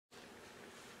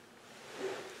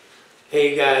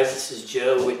Hey guys, this is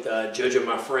Joe with Jojo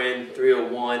My Friend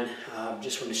 301.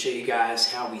 Just want to show you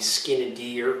guys how we skin a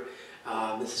deer.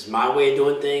 This is my way of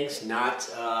doing things, not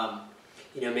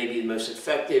maybe the most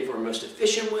effective or most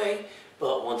efficient way,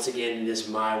 but once again, it is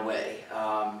my way.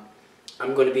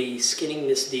 I'm going to be skinning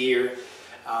this deer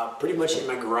pretty much in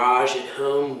my garage at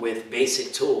home with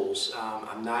basic tools.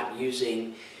 I'm not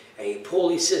using a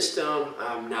pulley system.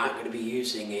 I'm not going to be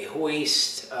using a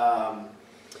hoist.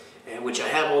 And which I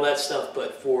have all that stuff,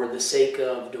 but for the sake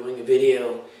of doing a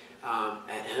video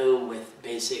at home with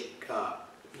basic,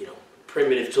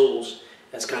 primitive tools,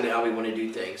 that's kind of how we want to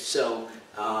do things. So,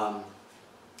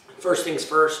 first things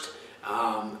first,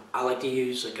 I like to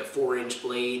use like a 4-inch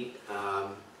blade.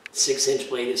 6-inch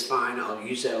blade is fine. I'll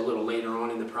use that a little later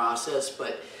on in the process,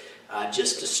 but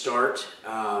just to start,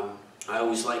 I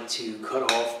always like to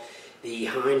cut off the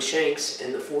hind shanks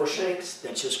and the foreshanks.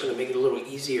 That's just going to make it a little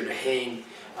easier to hang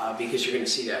because you're going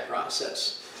to see that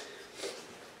process.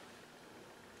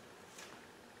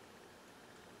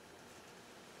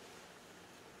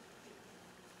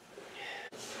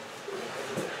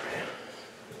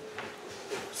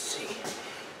 Let's see.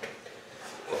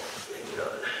 Oh, maybe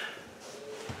not.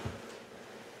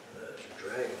 That's a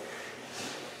drag.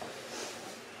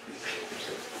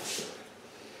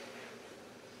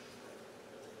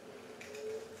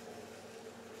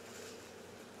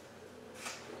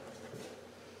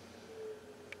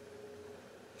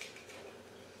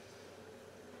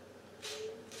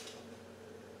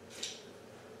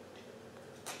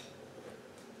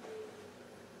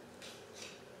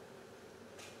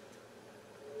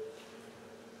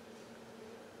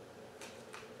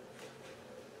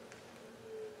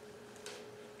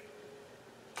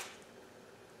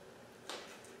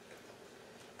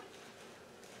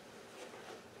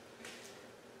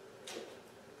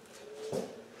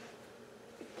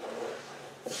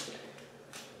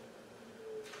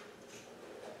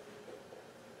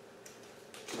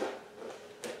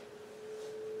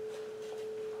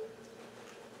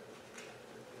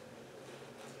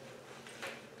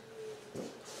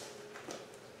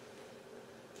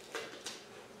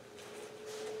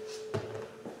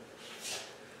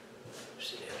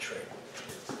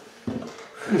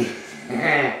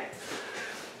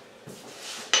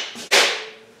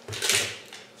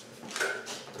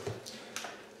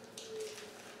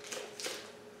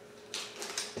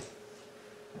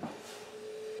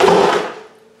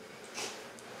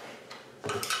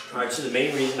 Alright, so the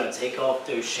main reason I take off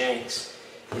those shanks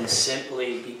is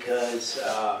simply because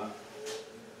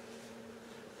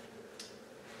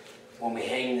when we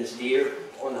hang this deer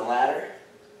on the ladder,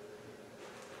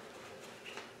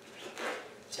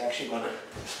 it's actually going to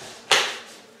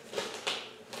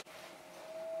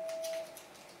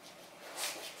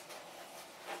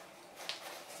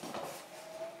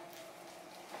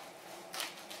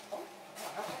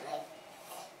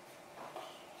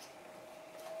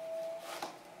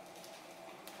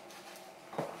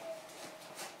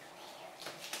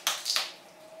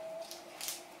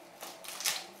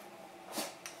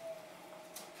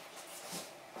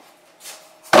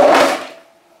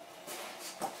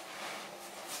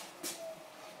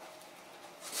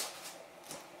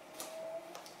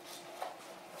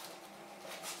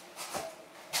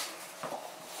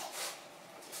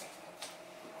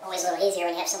always a little easier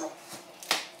when you have someone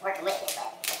working with you,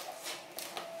 but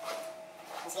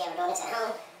let's see how we're doing this at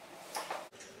home.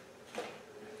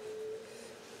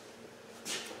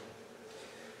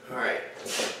 Alright,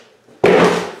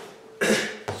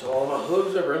 so all my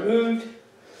hooves are removed.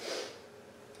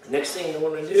 Next thing I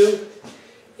want to do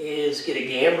is get a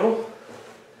gambrel.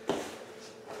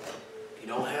 If you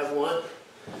don't have one,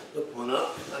 look one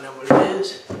up, find out what it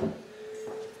is.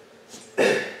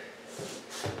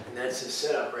 And that's the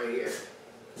setup right here.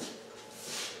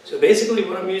 So basically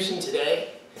what I'm using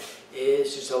today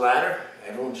is just a ladder.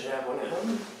 Everyone should have one at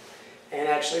home. And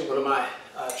actually one of my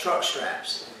truck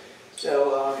straps.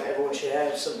 So everyone should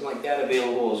have something like that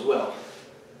available as well.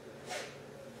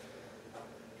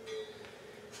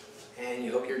 And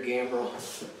you hook your gambrel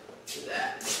to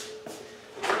that.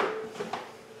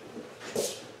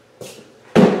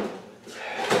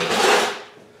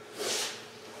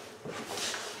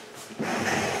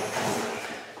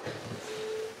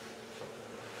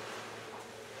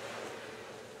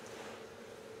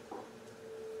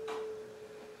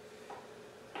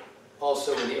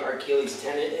 Also, where the Achilles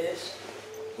tendon is,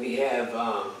 we have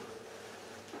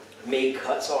made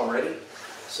cuts already.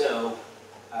 So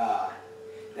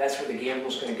that's where the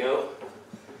gambrel's going to go,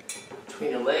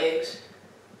 between the legs.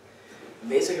 And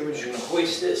basically, we're just going to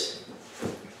hoist this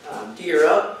deer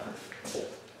up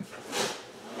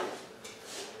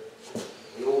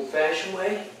the old-fashioned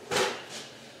way.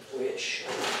 fish.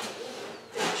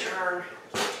 And turn.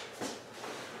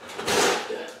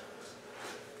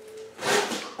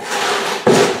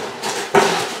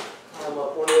 Climb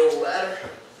up one little ladder.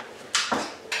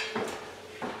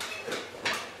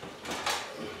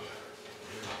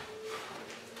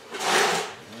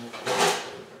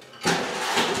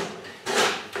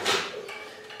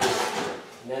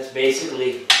 And that's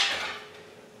basically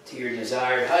to your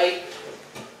desired height.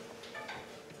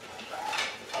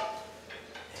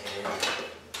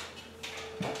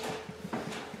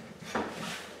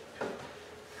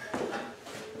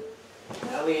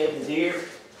 Now we have the deer.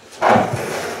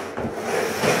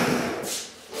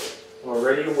 We're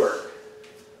ready to work.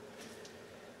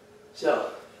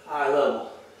 So, eye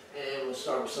level. And we'll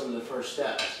start with some of the first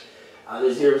steps.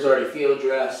 This deer was already field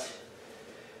dressed.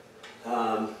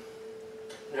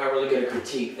 Not really going to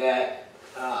critique that.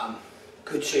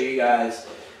 Could show you guys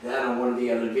that on one of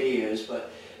the other videos,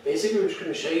 but basically we're just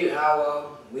going to show you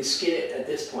how we skin it at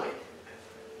this point.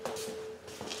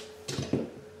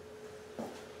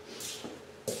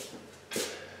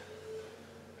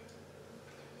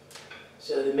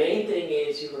 So the main thing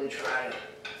is you want to try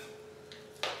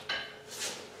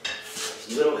as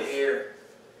little hair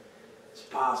as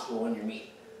possible on your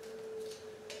meat.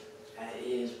 That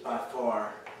is by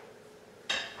far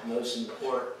the most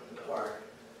important part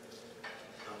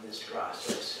of this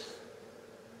process.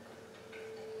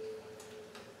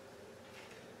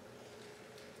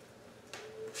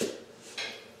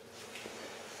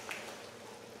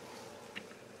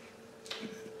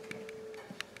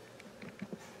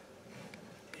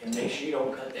 And make sure you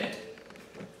don't cut that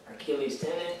Achilles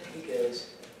tendon, because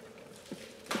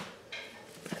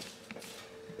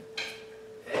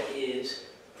that is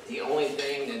the only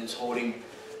thing that is holding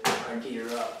our deer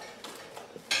up.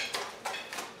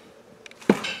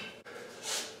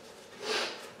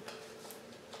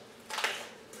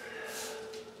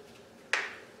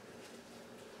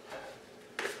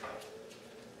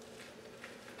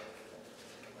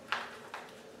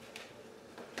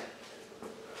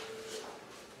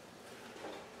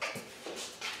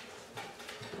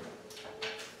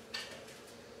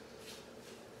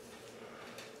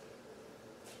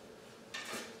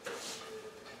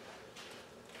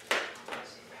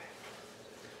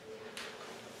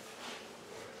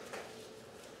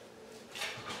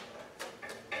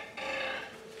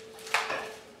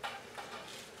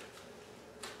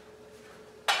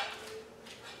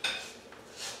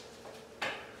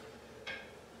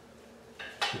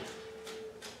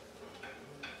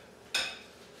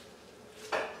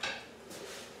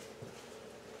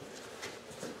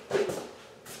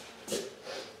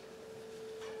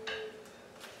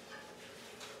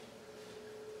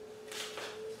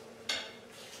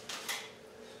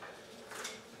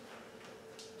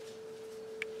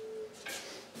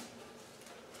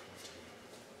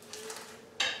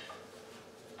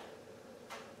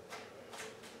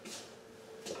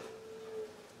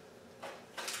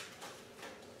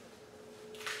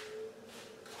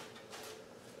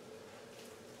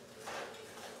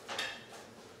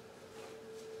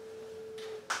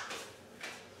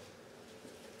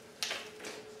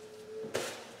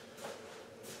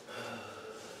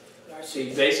 So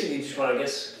you basically just want to, I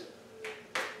guess,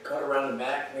 cut around the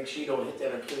back, make sure you don't hit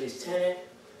that Achilles tendon.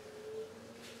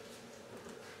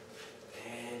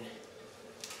 And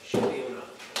should be able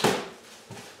to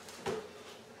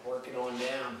work it on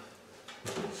down.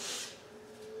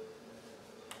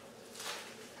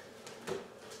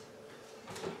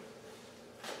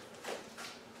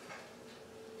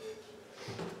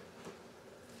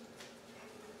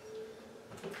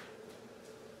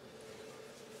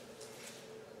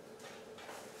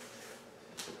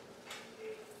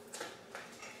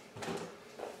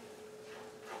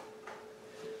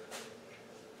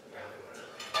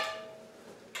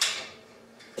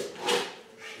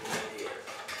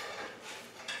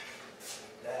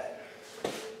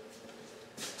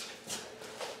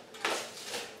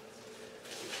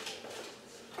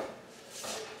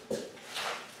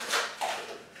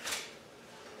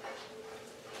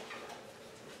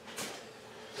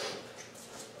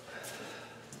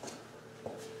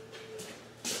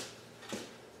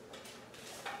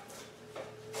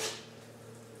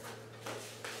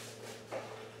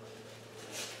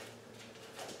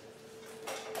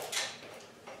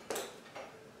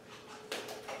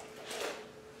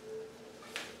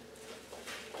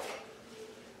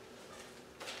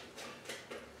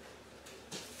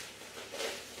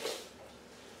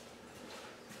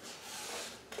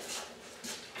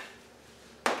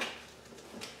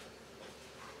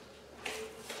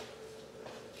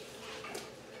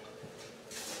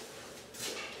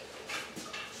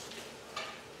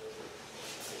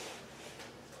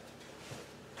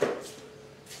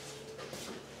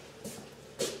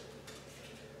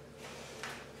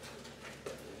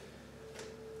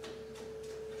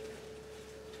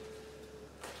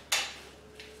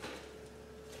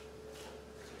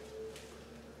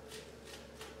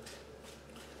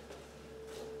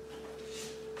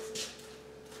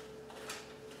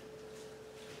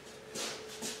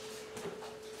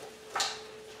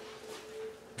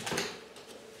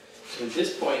 So at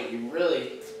this point, you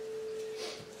really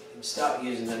can stop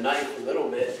using the knife a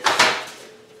little bit. Kind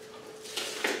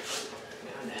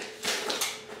of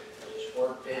just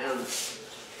work down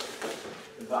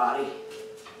the body.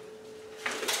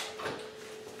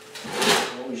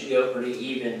 As long as you go pretty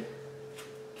even.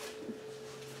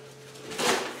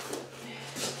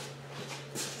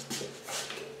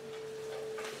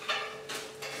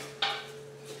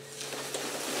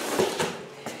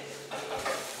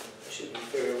 Should be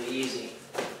fairly easy.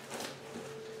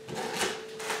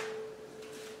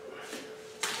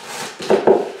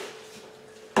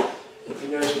 You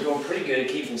notice we're doing pretty good at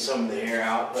keeping some of the hair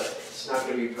out, but it's not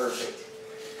going to be perfect.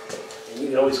 And you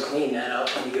can always clean that up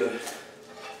when you go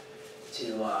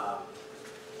to,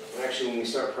 actually when we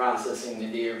start processing the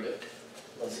deer, but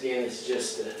once again, it's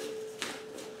just the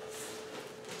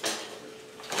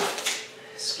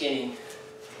skinning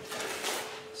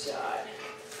side.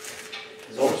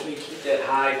 As long as we keep that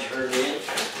hide turned in,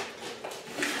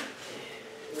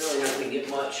 you're really not going to get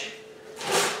much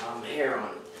hair on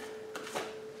it.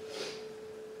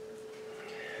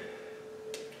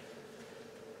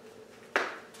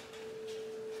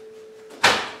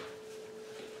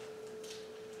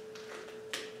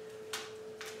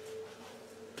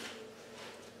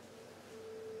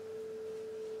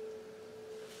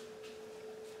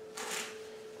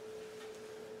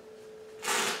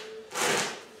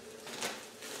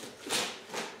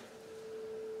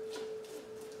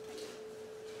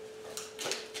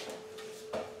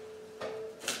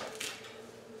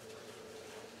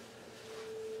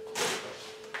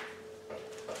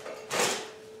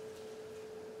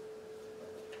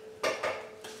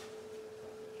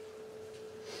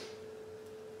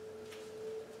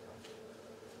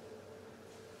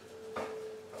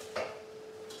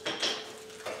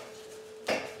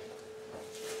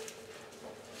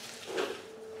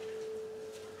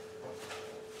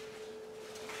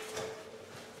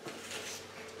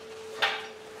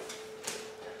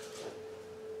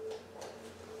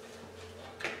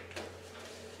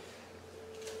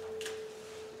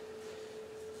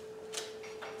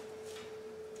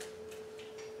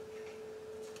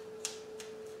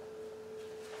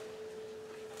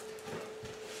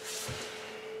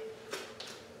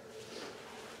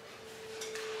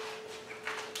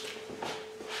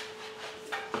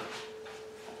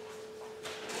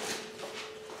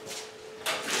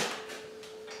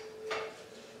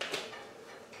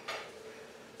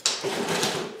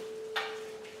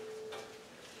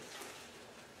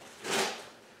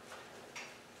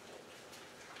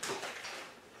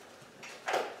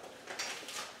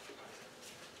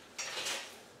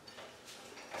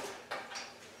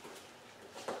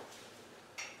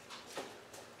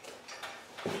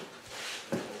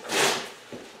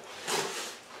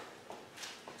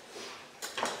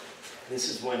 This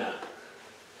is when a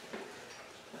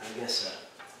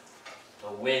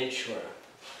winch or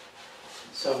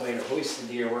some way to hoist the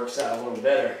deer works out a little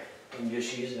better than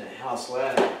just using a house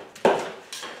ladder. I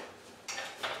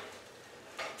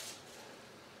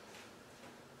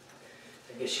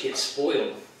guess you get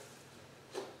spoiled.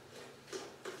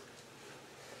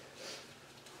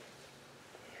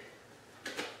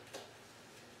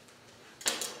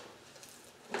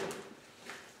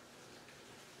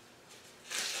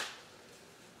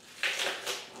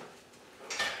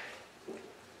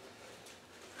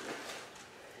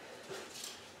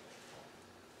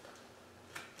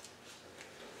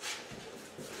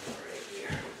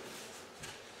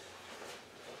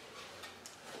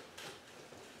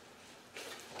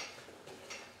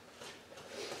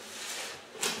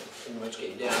 Pretty much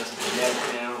getting down to the neck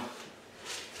now.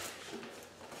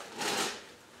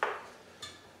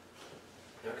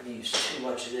 Not going to use too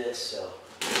much of this, so.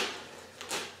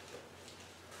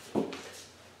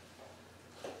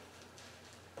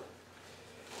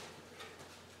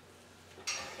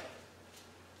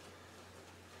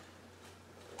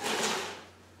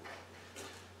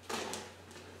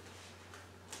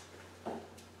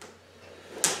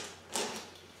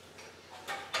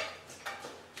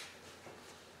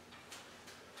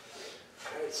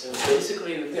 So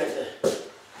basically we've got the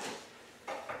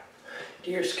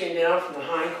deer skin down from the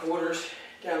hindquarters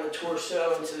down the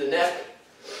torso into the neck,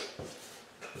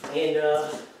 and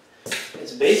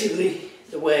it's basically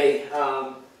the way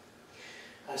I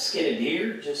skin a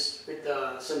deer, just with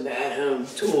some at-home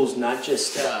tools, not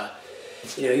just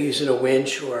using a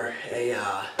winch or a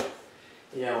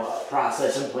a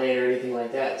processing plant or anything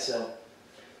like that. So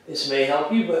this may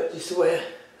help you, but just the way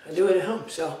I do it at home.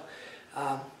 So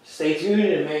stay tuned,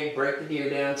 and may break the deer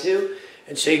down too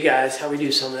and show you guys how we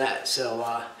do some of that.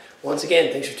 So once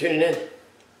again, thanks for tuning in.